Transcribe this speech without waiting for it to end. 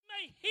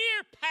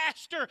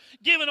pastor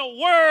giving a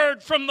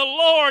word from the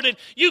Lord, and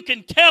you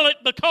can tell it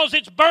because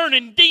it's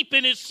burning deep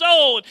in his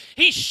soul. And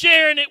he's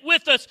sharing it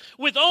with us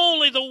with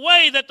only the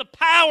way that the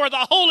power of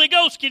the Holy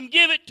Ghost can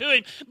give it to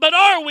him. But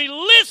are we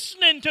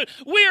listening to it?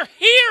 We're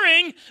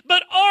hearing,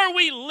 but are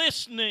we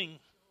listening?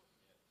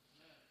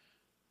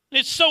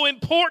 It's so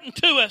important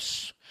to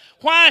us.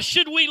 Why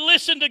should we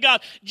listen to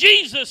God?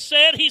 Jesus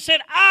said, He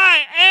said,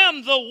 I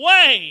am the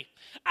way,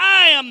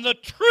 I am the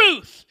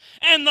truth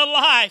and the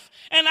life,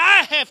 and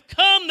I have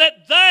come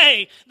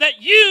that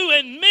you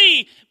and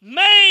me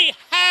may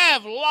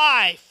have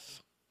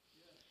life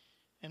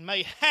and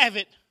may have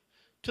it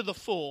to the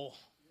full.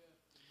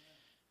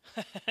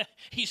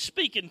 He's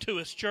speaking to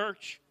us,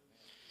 church.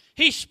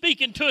 He's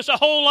speaking to us a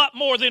whole lot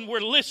more than we're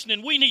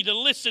listening. We need to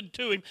listen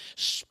to Him,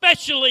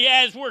 especially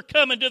as we're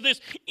coming to this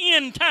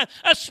end time,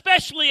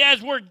 especially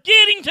as we're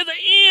getting to the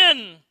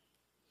end.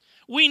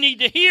 We need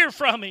to hear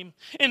from Him.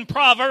 In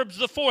Proverbs,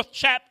 the 4th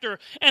chapter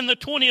and the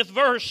 20th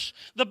verse,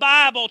 the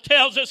Bible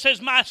tells us,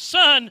 says, my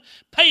son,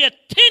 pay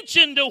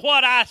attention to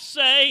what I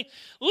say.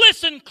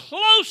 Listen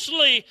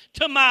closely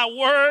to my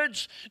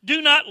words.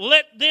 Do not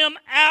let them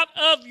out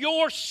of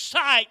your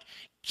sight.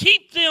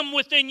 Keep them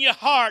within your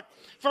heart,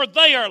 for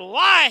they are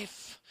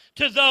life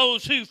to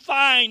those who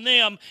find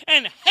them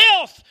and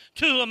health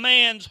to a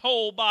man's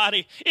whole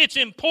body. It's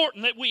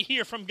important that we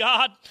hear from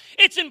God.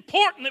 It's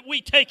important that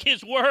we take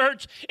His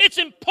words. It's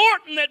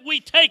important that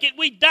we take it,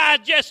 we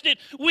digest it,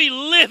 we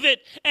live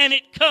it, and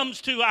it comes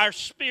to our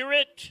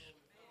spirit.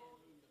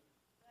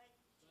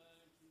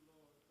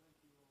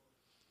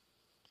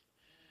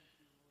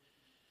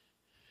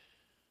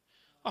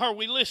 Are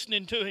we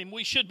listening to Him?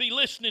 We should be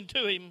listening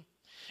to Him.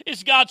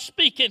 Is God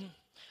speaking?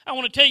 I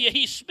want to tell you,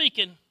 He's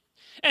speaking.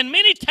 And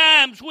many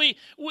times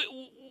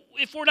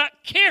if we're not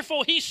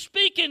careful, He's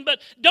speaking, but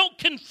don't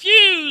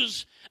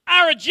confuse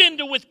our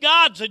agenda with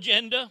God's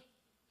agenda.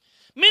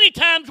 Many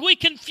times we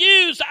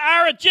confuse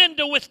our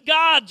agenda with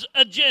God's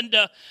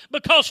agenda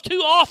because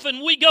too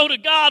often we go to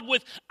God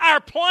with our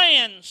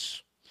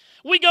plans.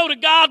 We go to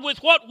God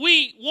with what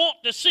we want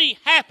to see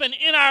happen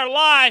in our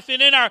life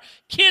and in our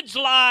kids'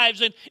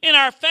 lives and in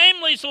our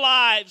families'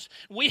 lives.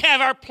 We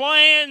have our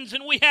plans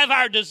and we have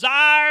our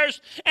desires,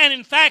 and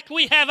in fact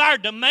we have our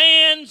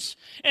demands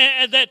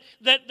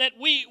that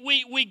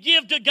we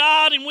give to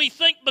God, and we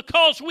think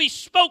because we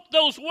spoke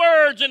those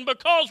words and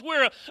because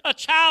we're a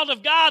child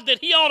of God that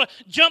He ought to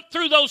jump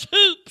through those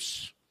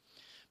hoops.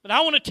 But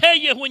I want to tell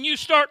you, when you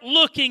start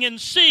looking and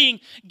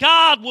seeing,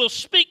 God will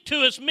speak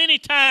to us many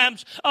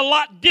times a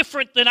lot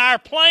different than our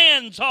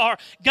plans are.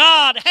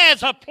 God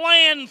has a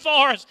plan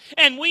for us,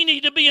 and we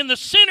need to be in the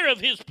center of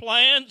His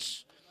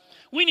plans.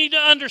 We need to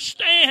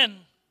understand.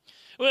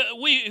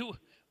 We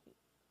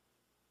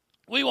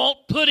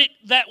won't put it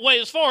that way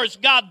as far as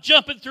God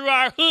jumping through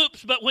our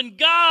hoops, but when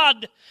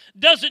God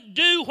doesn't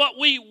do what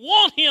we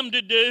want Him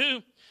to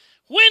do,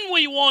 when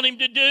we want Him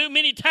to do,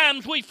 many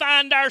times we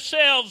find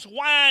ourselves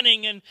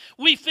whining and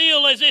we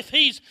feel as if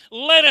He's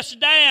let us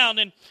down,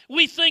 and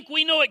we think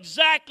we know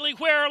exactly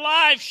where our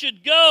lives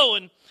should go,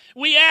 and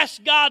we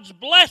ask God's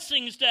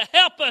blessings to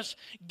help us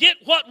get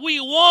what we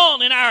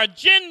want in our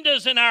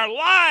agendas, in our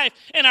life,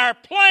 in our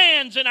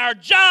plans, in our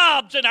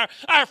jobs, in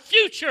our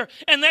future,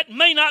 and that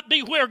may not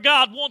be where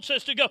God wants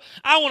us to go.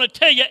 I want to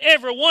tell you,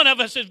 every one of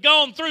us has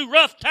gone through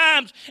rough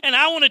times, and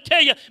I want to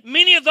tell you,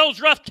 many of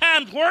those rough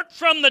times weren't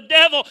from the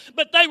devil,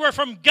 but they were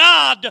from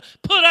God to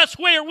put us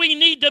where we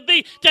need to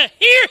be, to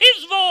hear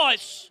His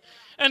voice,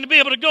 and to be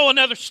able to go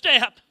another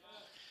step.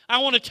 I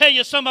want to tell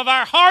you, some of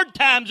our hard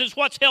times is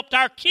what's helped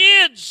our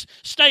kids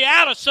stay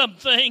out of some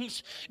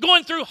things.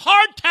 Going through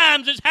hard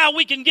times is how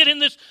we can get in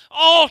this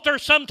altar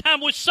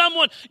sometime with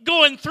someone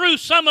going through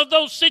some of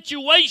those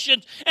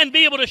situations and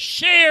be able to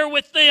share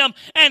with them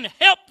and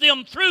help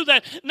them through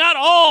that. Not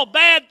all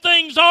bad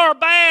things are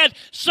bad.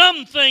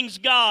 Some things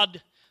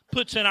God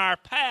puts in our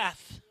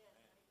path.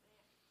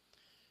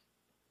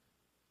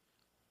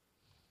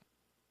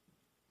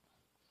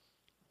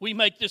 We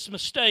make this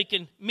mistake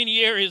in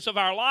many areas of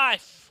our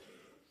life.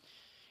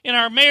 In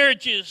our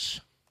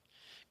marriages,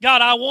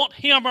 God, I want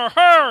him or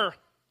her.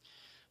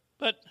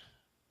 But,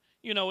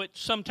 it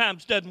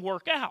sometimes doesn't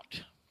work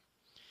out.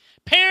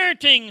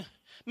 Parenting,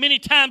 many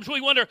times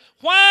we wonder,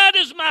 why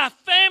does my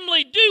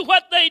family do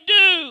what they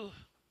do?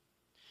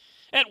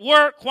 At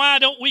work, why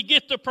don't we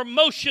get the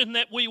promotion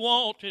that we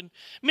want? And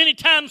many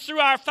times through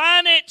our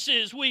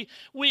finances, do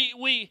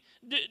we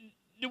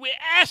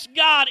ask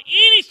God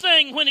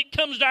anything when it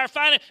comes to our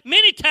finance?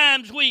 Many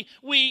times we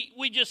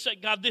just say,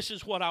 God, this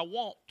is what I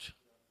want.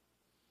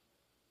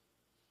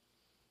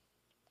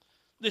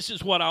 This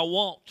is what I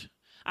want.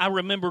 I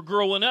remember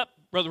growing up,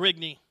 Brother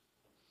Rigney,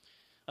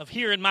 of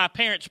hearing my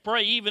parents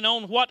pray even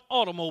on what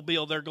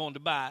automobile they're going to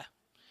buy,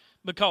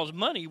 because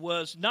money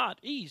was not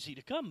easy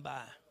to come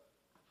by.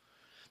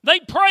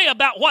 They'd pray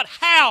about what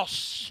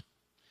house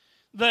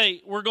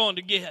they were going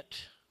to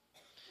get.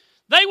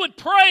 They would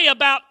pray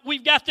about,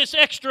 we've got this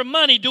extra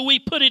money. Do we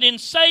put it in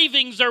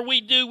savings, or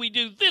we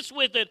do this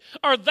with it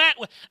or that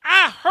with?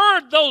 I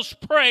heard those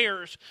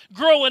prayers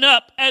growing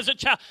up as a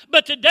child.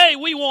 But today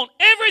we want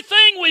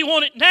everything. We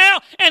want it now.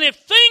 And if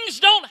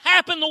things don't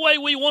happen the way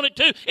we want it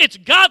to, it's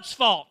God's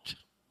fault.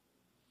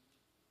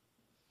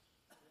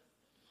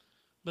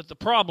 But the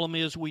problem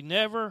is we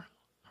never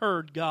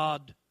heard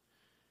God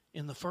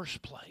in the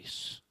first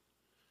place.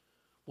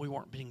 We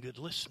weren't being good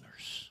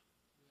listeners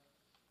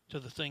to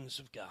the things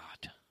of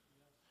God.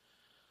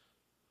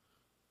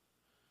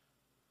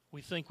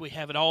 We think we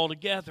have it all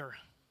together,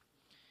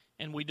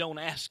 and we don't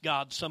ask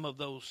God some of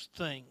those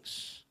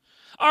things.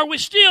 Are we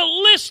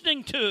still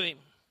listening to Him?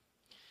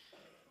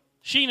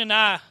 Sheen and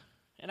I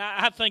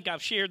think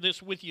I've shared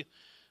this with you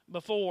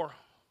before.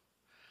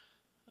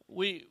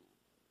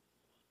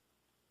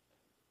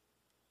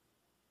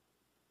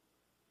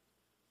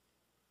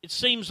 It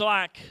seems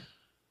like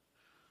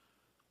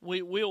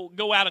we'll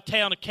go out of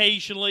town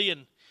occasionally,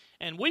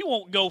 and we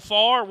won't go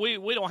far.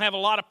 We don't have a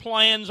lot of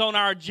plans on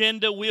our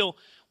agenda.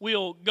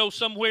 We'll go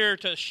somewhere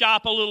to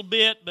shop a little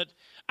bit, but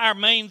our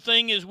main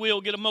thing is we'll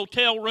get a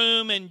motel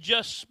room and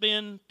just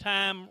spend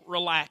time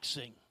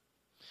relaxing.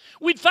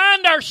 We'd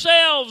find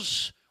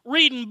ourselves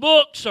reading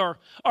books or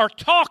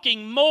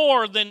talking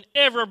more than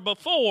ever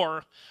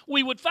before.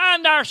 We would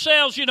find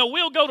ourselves,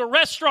 we'll go to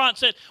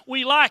restaurants that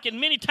we like, and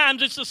many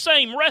times it's the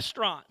same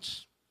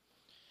restaurants.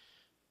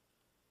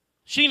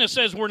 Sheena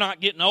says we're not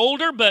getting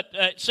older, but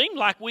it seems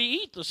like we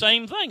eat the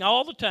same thing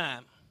all the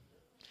time.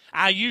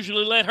 I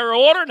usually let her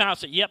order, and I'll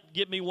say, yep,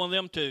 get me one of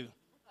them too.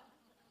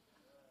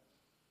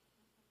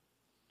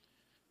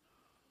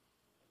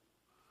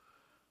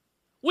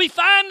 We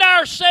find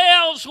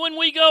ourselves, when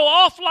we go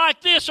off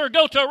like this or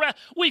go to a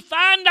we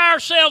find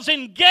ourselves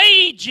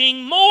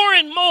engaging more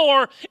and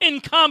more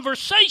in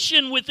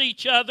conversation with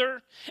each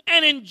other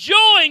and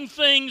enjoying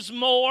things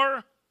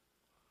more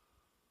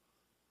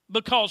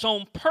because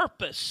on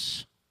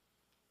purpose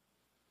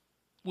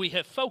we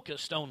have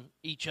focused on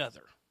each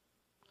other.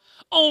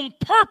 On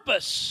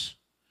purpose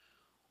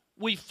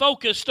we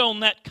focused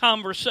on that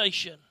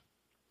conversation.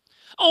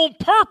 On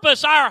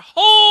purpose, our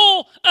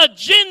whole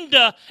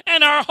agenda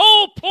and our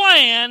whole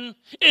plan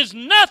is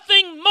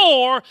nothing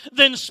more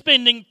than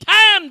spending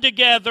time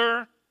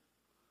together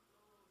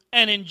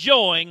and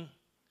enjoying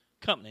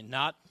company.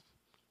 Not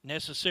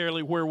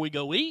necessarily where we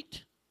go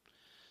eat,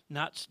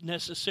 not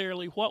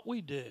necessarily what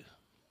we do.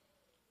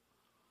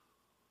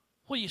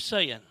 What are you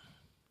saying?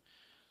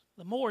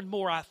 The more and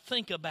more I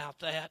think about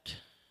that,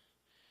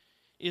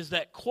 is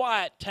that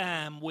quiet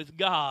time with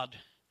God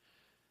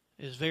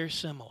is very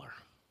similar.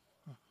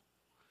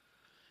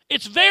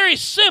 It's very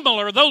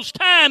similar. Those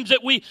times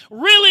that we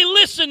really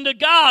listen to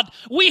God,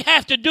 we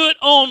have to do it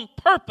on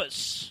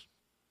purpose.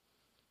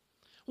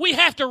 We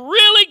have to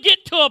really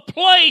get to a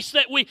place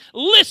that we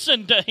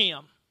listen to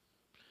Him.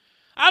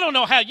 I don't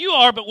know how you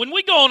are, but when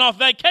we go on off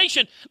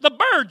vacation, the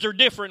birds are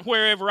different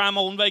wherever I'm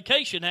on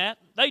vacation at.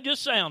 They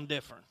just sound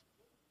different.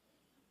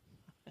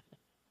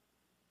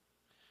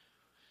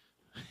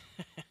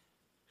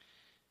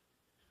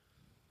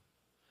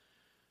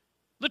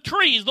 The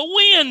trees, the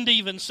wind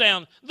even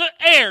sound, the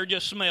air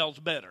just smells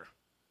better.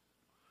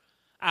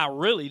 I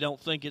really don't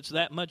think it's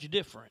that much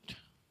different.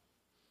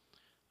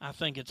 I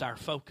think it's our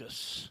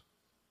focus.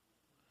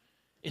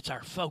 It's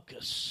our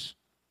focus.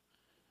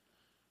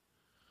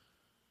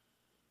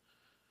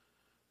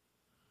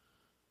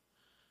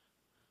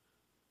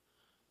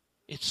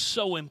 It's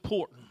so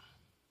important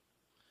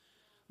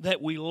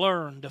that we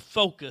learn to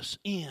focus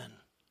in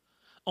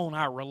on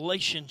our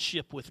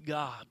relationship with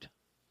God.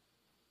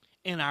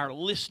 And our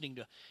listening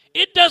to.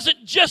 It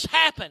doesn't just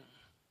happen.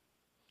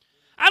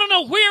 I don't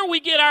know where we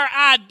get our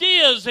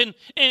ideas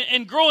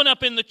and growing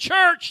up in the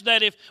church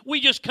that if we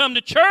just come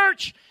to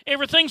church,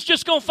 everything's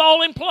just going to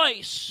fall in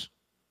place.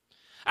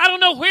 I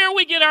don't know where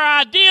we get our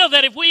idea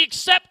that if we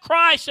accept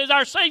Christ as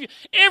our Savior,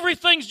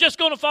 everything's just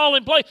going to fall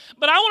in place.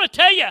 But I want to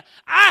tell you,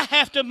 I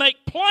have to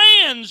make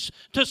plans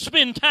to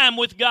spend time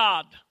with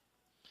God.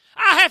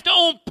 I have to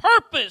on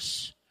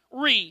purpose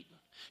read.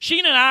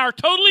 Sheena and I are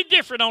totally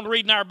different on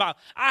reading our Bible.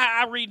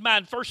 I read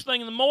mine first thing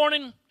in the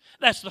morning.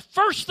 That's the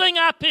first thing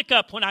I pick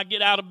up when I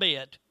get out of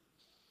bed.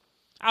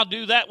 I'll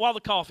do that while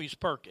the coffee's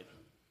perking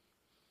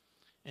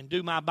and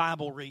do my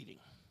Bible reading.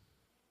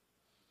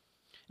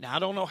 Now, I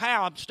don't know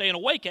how I'm staying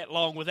awake that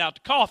long without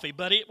the coffee,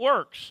 but it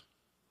works.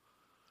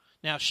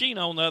 Now,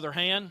 Sheena, on the other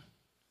hand,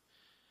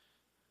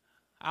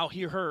 I'll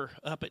hear her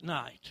up at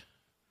night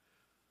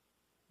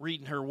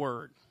reading her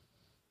word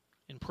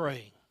and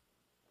praying.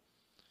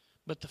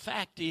 But the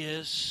fact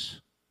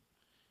is,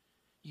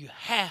 you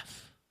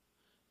have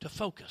to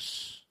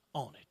focus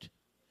on it.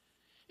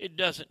 It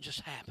doesn't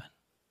just happen.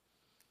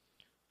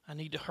 I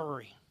need to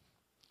hurry.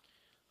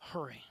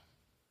 Hurry.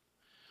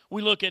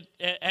 We look at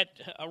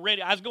a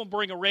radio. I was going to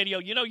bring a radio.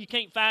 You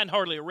can't find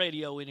hardly a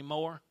radio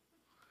anymore.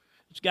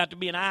 It's got to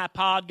be an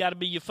iPod, got to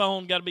be your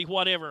phone, got to be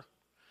whatever.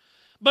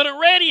 But a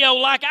radio,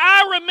 like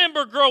I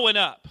remember growing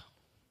up.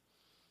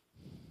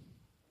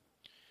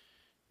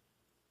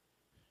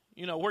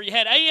 where you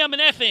had AM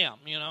and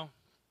FM,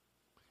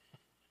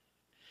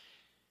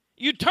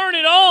 You turn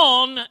it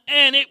on,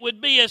 and it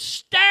would be as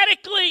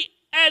statically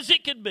as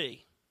it could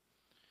be.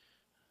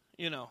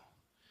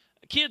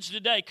 Kids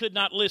today could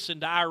not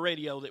listen to our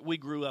radio that we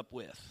grew up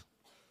with.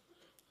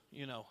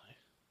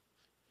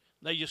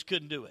 They just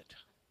couldn't do it.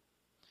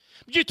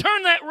 But you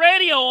turn that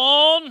radio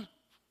on,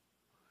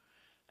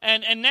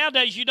 and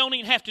nowadays you don't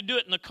even have to do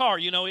it in the car.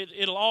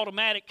 It'll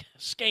automatic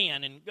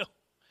scan and go.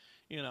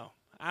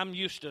 I'm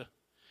used to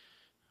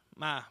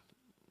my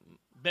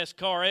best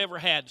car I ever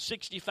had,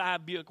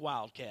 65 Buick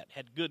Wildcat.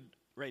 Had good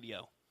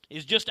radio. It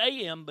was just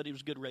AM, but it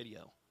was good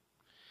radio.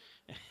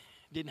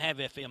 Didn't have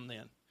FM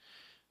then.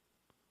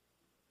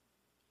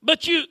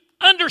 But you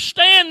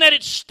understand that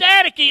it's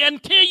staticky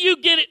until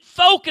you get it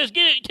focused,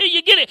 until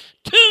you get it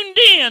tuned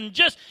in.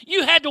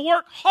 You had to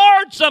work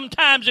hard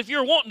sometimes if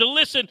you're wanting to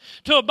listen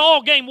to a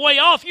ball game way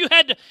off. You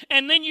had to,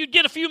 and then you'd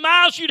get a few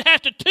miles, you'd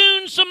have to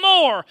tune some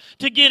more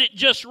to get it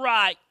just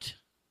right.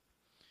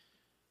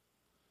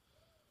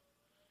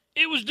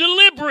 It was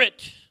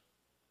deliberate.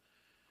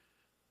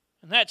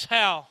 And that's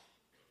how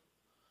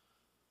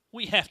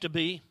we have to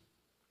be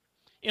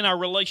in our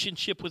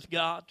relationship with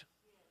God.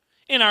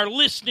 In our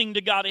listening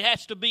to God, it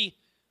has to be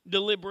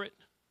deliberate.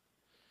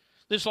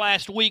 This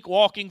last week,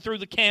 walking through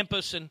the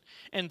campus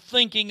and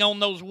thinking on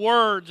those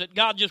words that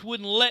God just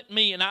wouldn't let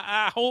me, and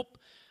I hope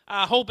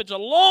it's a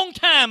long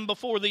time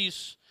before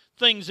these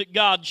things that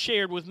God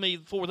shared with me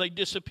before they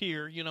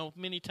disappear.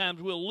 Many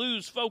times we'll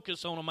lose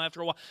focus on them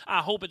after a while. I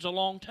hope it's a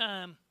long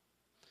time,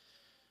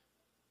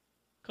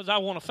 because I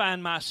want to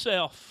find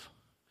myself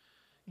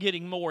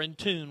getting more in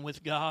tune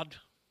with God.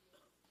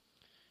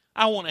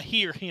 I want to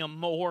hear Him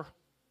more.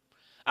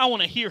 I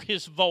want to hear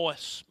His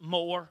voice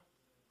more.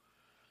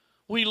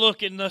 We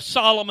look in the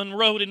Solomon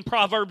wrote in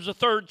Proverbs, the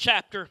 3rd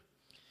chapter,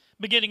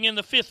 beginning in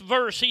the 5th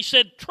verse. He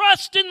said,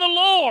 "Trust in the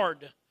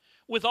Lord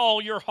with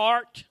all your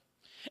heart,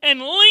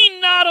 and lean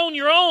not on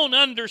your own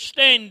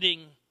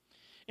understanding.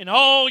 In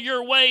all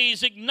your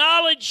ways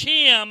acknowledge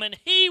Him, and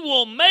He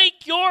will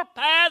make your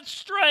path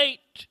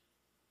straight."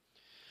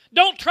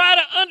 Don't try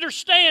to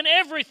understand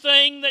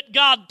everything that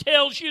God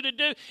tells you to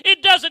do.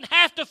 It doesn't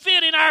have to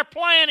fit in our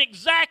plan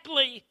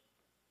exactly.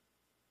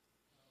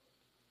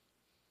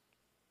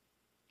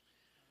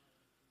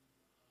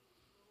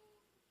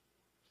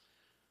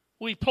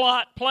 We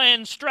plot,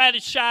 plan,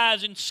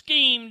 strategize, and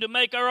scheme to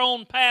make our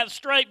own path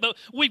straight, but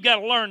we've got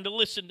to learn to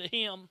listen to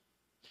Him.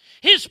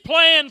 His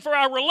plan for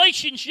our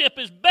relationship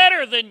is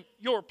better than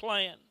your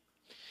plan.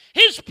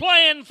 His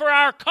plan for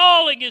our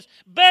calling is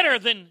better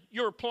than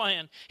your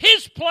plan.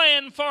 His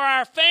plan for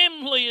our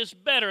family is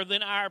better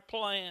than our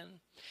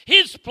plan.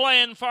 His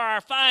plan for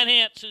our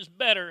finance is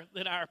better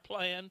than our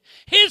plan.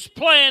 His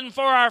plan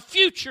for our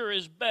future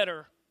is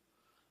better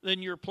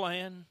than your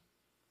plan.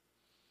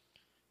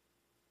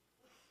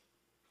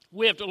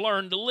 We have to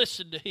learn to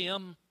listen to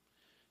Him.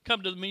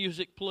 Come to the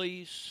music,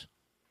 please.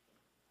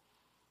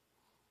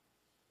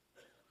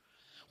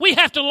 We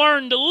have to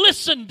learn to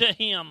listen to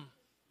Him.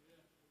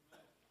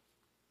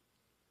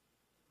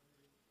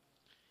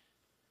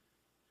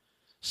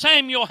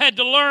 Samuel had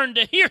to learn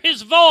to hear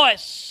His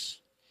voice.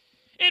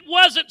 It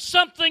wasn't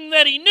something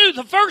that he knew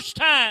the first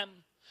time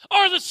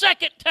or the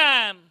second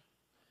time.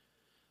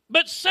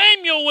 But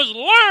Samuel was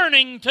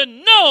learning to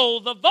know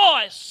the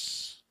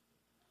voice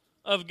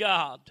of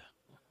God.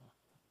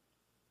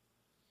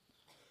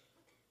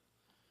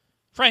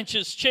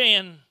 Francis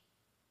Chan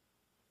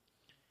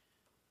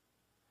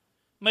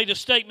made a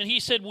statement. He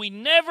said, "We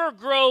never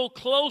grow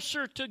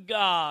closer to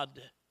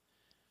God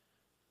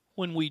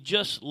when we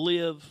just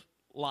live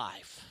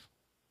life.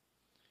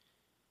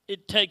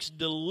 It takes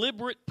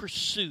deliberate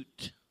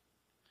pursuit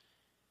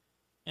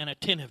and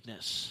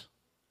attentiveness."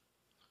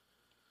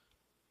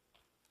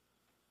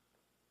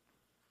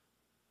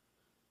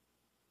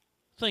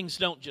 Things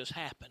don't just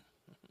happen.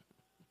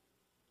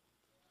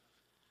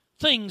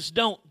 Things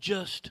don't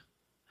just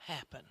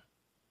happen.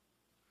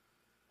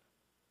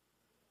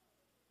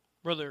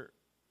 Brother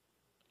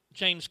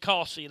James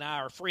Cossey and I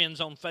are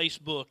friends on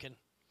Facebook,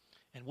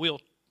 and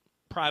we'll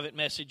private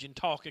message and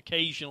talk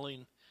occasionally,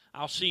 and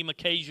I'll see him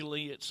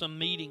occasionally at some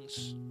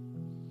meetings.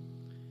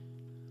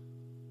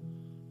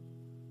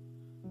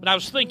 But I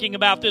was thinking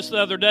about this the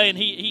other day, and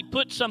he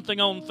put something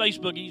on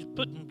Facebook. He's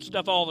putting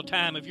stuff all the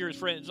time. If you're his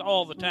friends,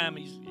 all the time,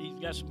 he's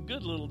got some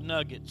good little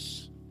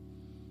nuggets.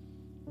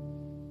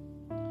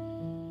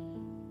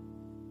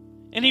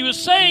 And he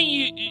was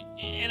saying,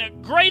 and a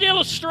great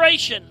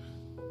illustration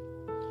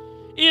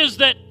is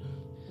that,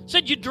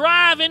 said you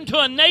drive into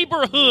a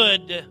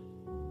neighborhood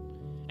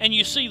and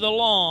you see the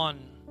lawn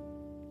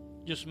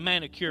just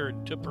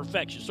manicured to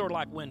perfection, sort of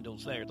like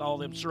windows there, with all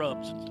them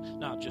shrubs.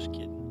 No, just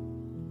kidding.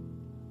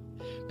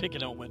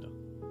 Picking on window.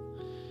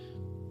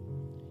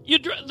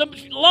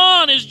 The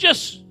lawn is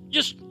just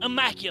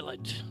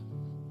immaculate.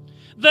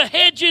 The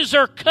hedges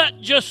are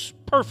cut just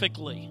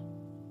perfectly.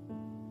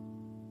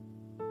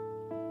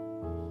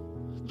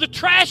 The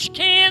trash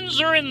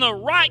cans are in the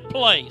right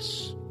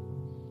place.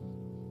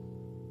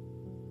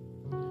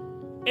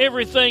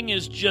 Everything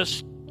is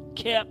just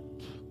kept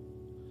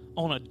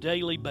on a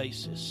daily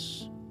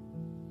basis.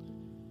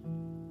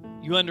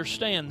 You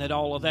understand that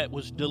all of that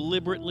was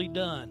deliberately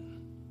done.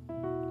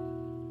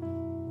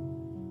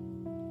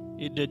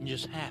 It didn't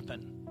just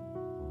happen.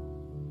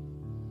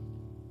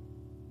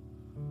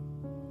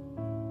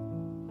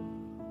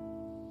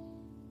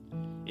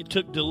 It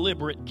took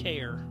deliberate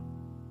care.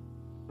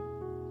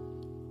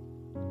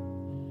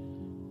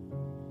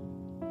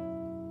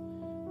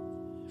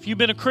 If you've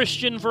been a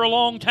Christian for a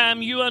long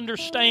time, you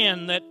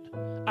understand that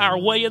our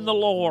way in the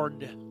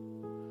Lord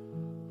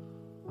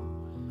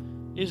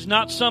is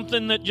not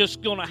something that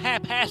just going to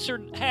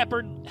happen.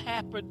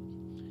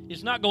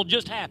 It's not going to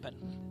just happen.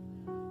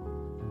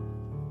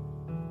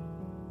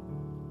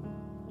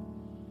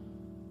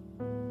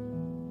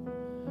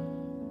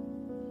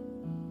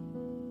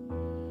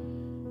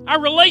 Our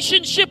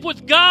relationship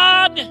with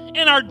God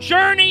and our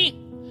journey,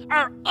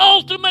 our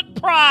ultimate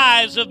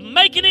prize of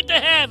making it to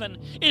heaven,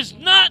 is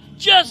not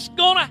just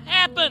going to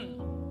happen.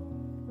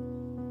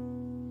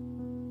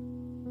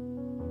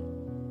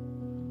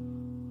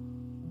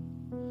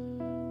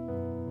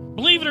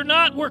 Believe it or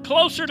not, we're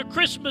closer to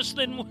Christmas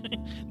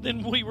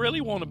than we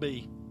really want to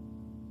be.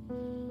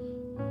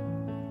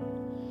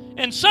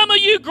 And some of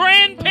you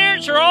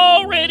grandparents are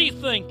already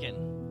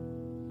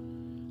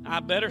thinking, I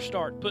better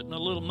start putting a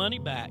little money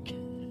back,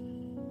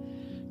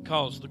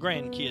 because the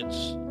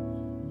grandkids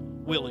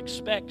will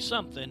expect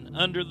something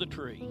under the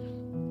tree.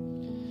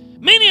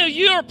 Many of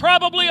you are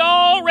probably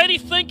already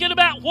thinking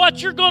about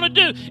what you're going to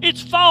do.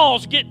 It's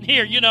fall's getting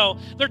here, you know.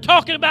 They're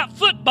talking about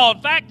football.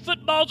 In fact,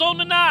 football's on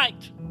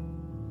tonight.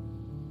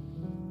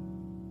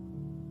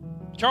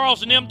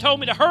 Charles and them told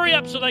me to hurry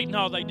up, so they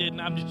didn't.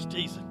 I'm just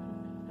teasing.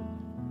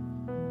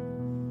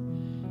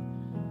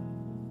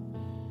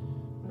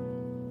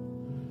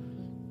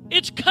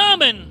 It's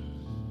coming.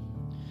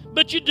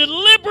 But you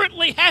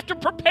deliberately have to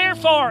prepare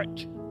for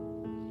it.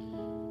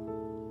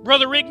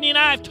 Brother Rigney and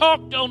I have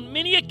talked on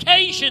many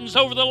occasions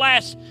over the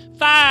last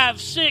 5,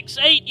 6,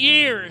 8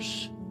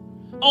 years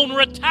on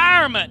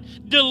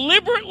retirement,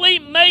 deliberately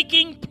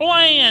making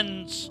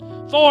plans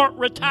for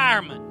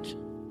retirement.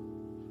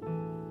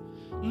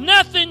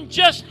 Nothing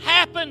just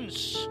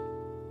happens.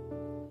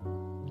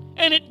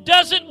 And it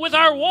doesn't with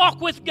our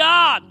walk with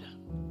God.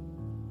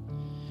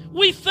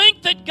 We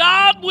think that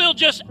God will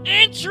just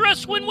answer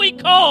us when we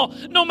call,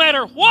 no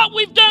matter what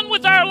we've done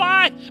with our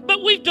life,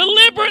 but we've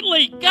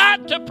deliberately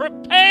got to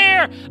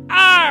prepare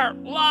our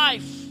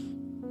life.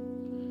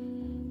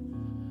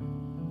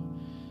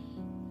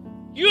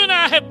 You and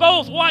I have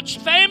both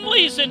watched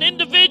families and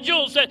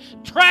individuals that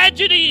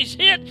tragedies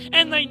hit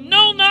and they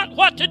know not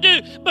what to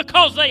do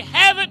because they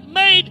haven't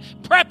made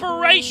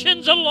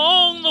preparations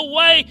along the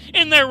way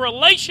in their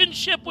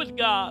relationship with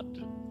God.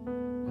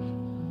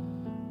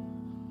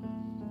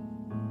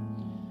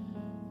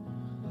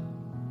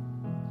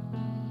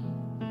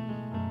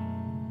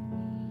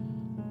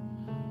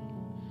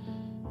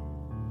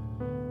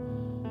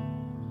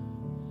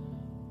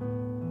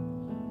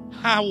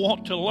 I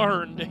want to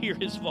learn to hear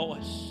His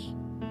voice.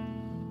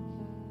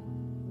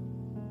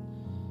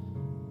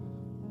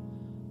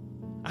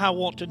 I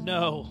want to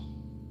know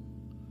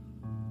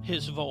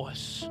His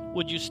voice.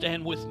 Would you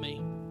stand with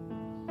me?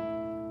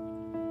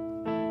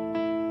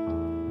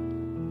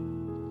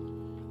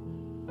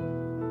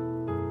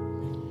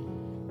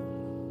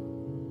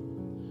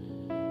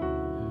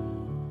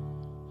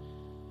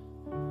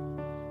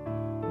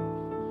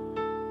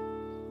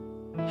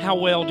 How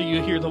well do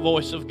you hear the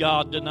voice of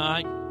God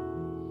tonight?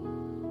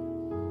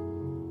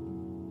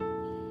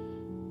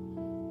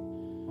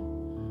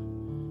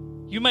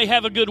 You may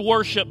have a good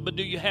worship, but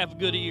do you have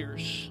good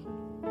ears?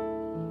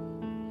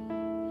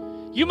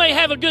 You may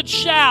have a good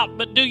shout,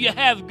 but do you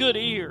have good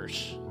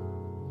ears?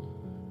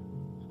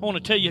 I want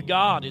to tell you,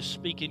 God is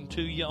speaking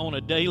to you on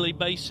a daily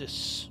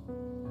basis.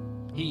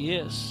 He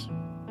is.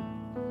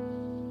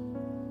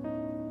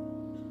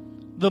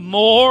 The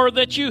more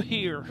that you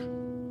hear,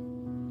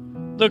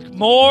 the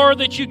more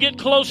that you get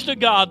close to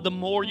God, the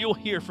more you'll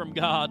hear from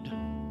God.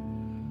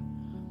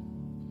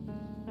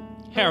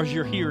 How's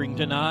your hearing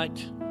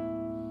tonight?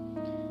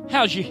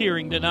 How's your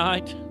hearing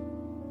tonight?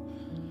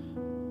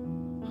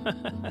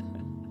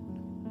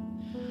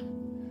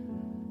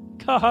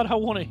 God, I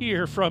want to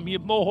hear from you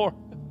more.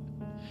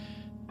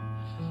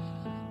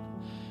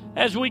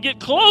 As we get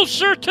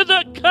closer to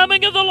the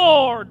coming of the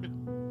Lord,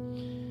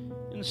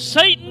 and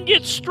Satan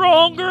gets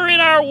stronger in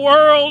our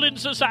world and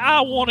says,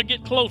 I want to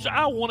get closer.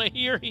 I want to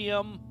hear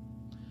Him.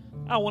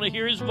 I want to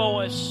hear His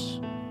voice.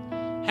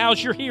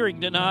 How's your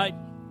hearing tonight?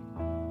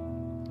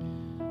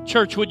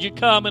 Church, would you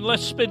come and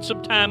let's spend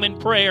some time in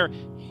prayer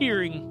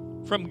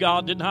hearing from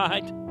God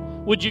tonight?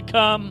 Would you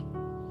come?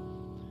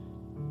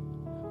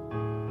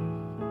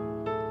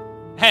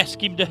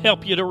 Ask Him to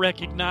help you to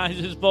recognize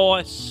His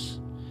voice.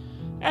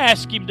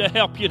 Ask Him to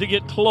help you to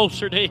get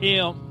closer to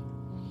Him.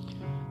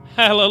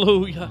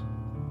 Hallelujah.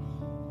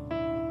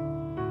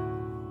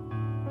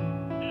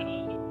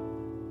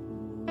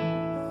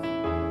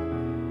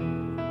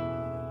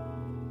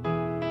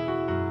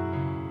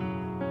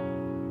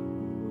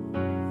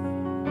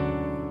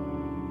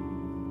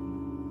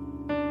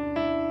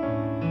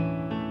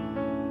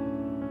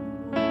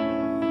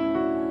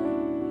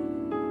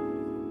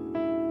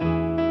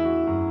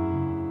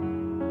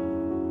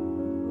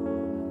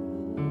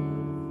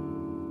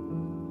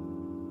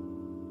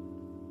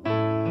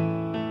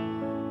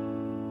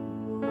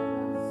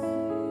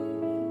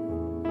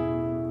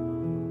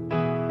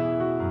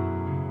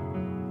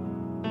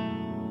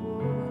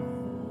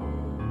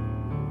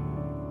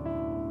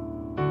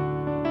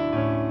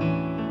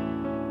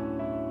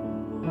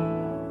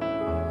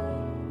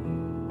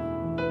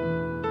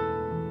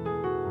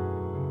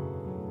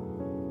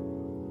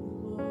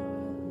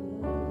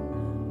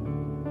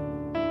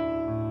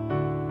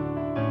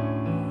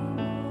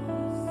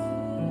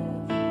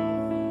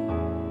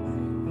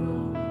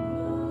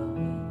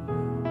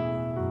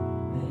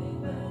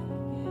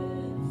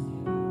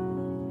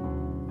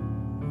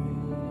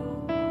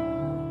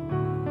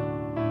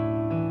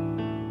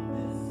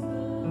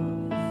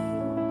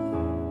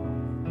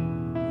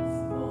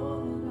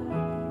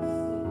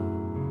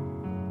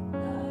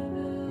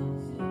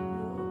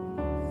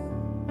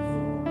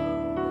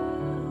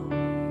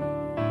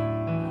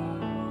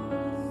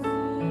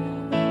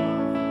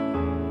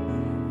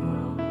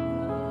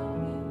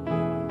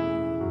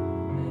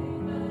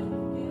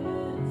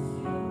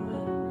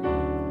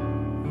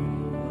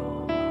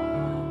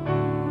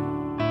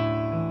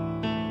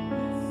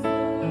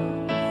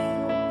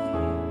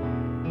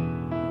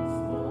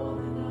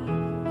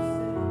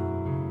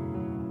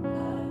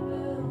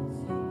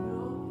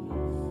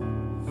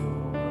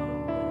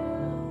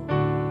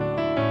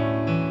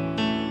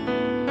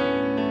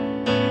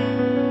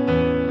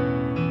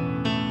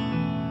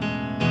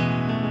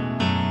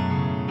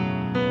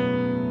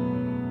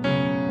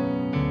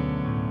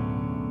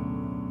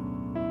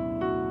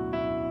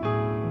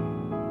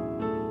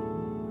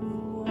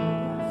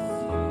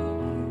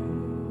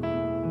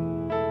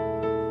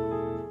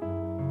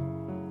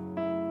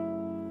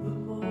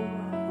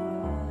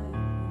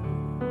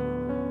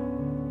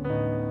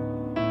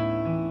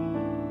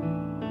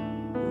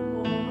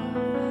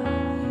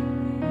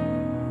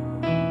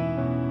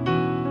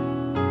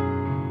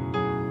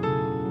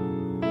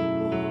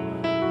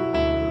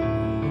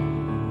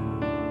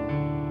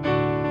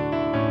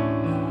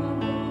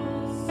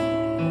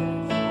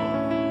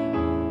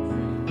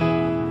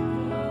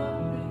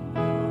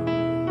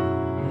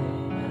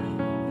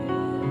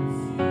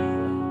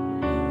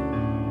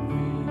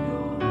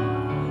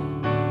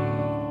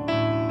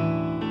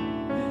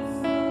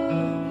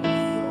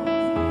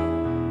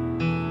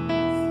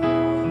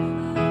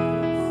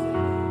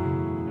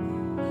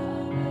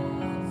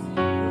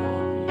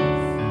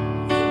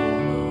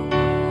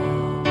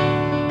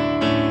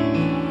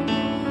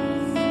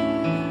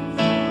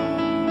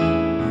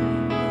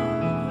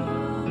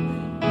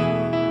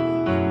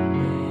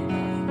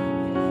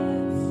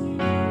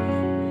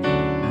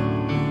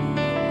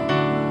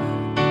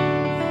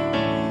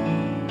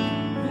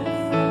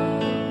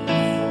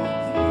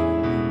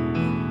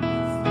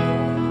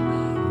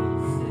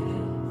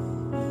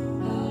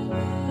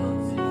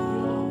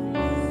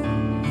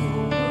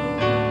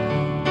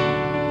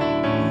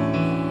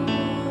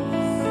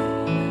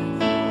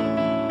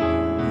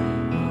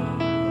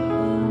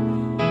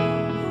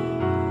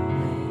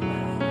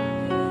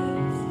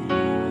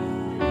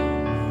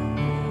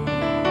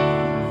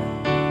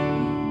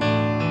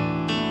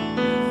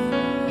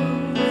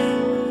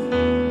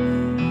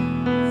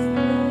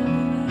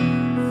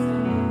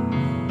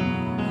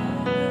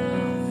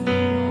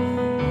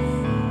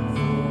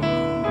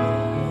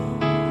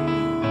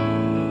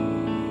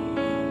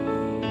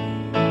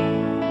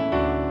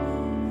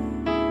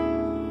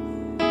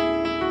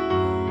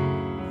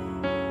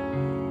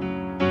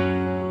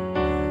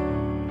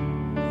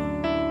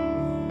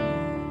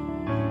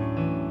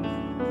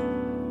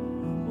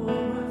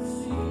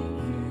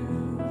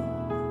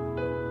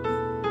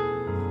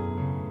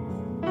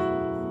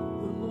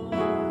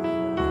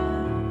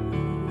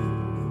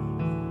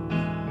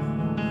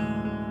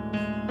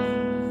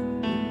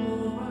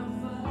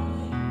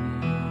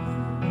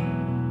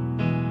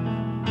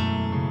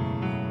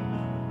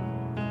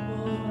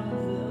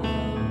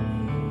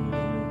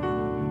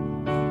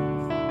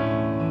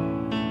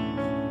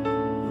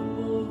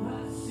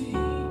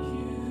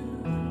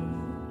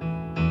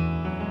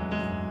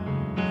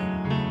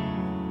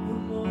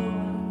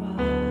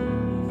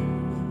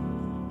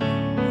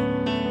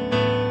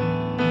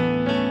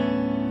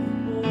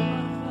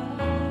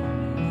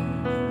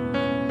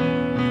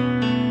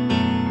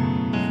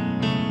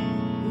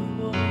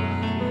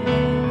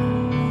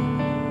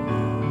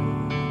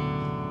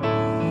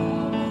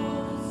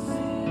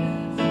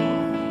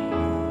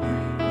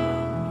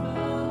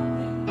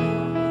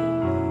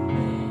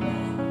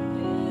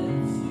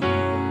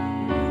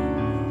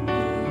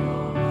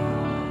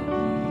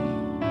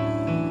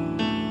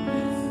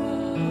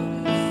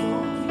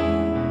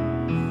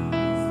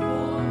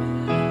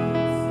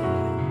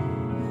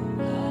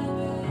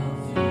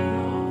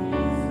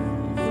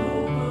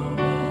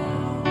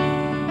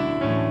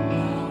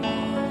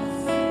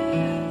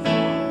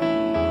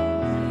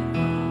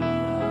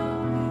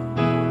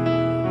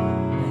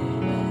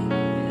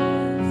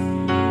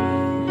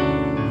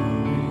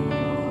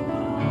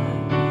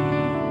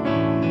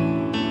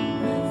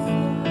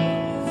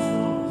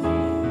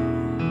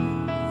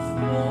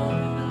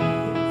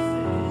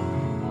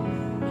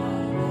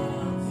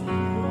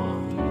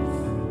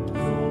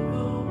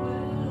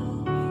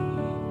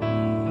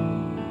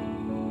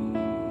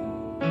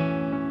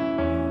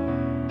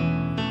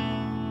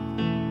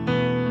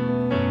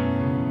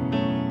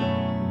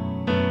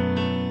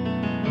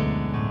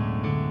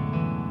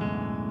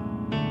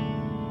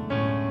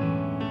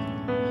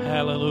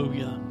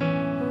 Hallelujah.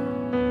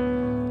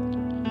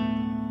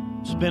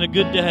 It's been a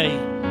good day.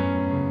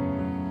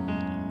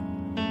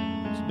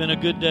 It's been a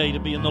good day to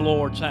be in the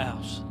Lord's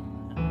house.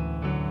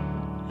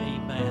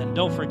 Amen.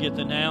 Don't forget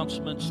the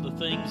announcements, the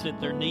things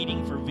that they're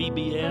needing for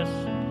VBS.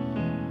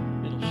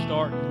 It'll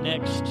start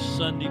next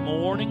Sunday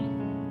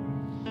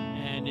morning,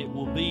 and it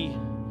will be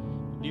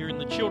during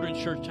the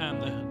children's church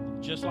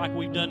time. Just like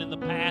we've done in the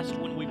past,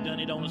 when we've done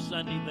it on a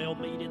Sunday, they'll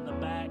meet in the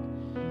back.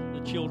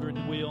 The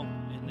children will,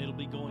 and it'll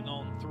be going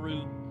on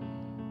through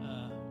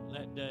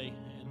that day,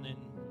 and then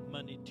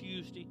Monday,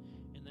 Tuesday,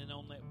 and then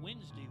on that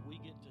Wednesday we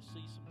get to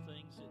see some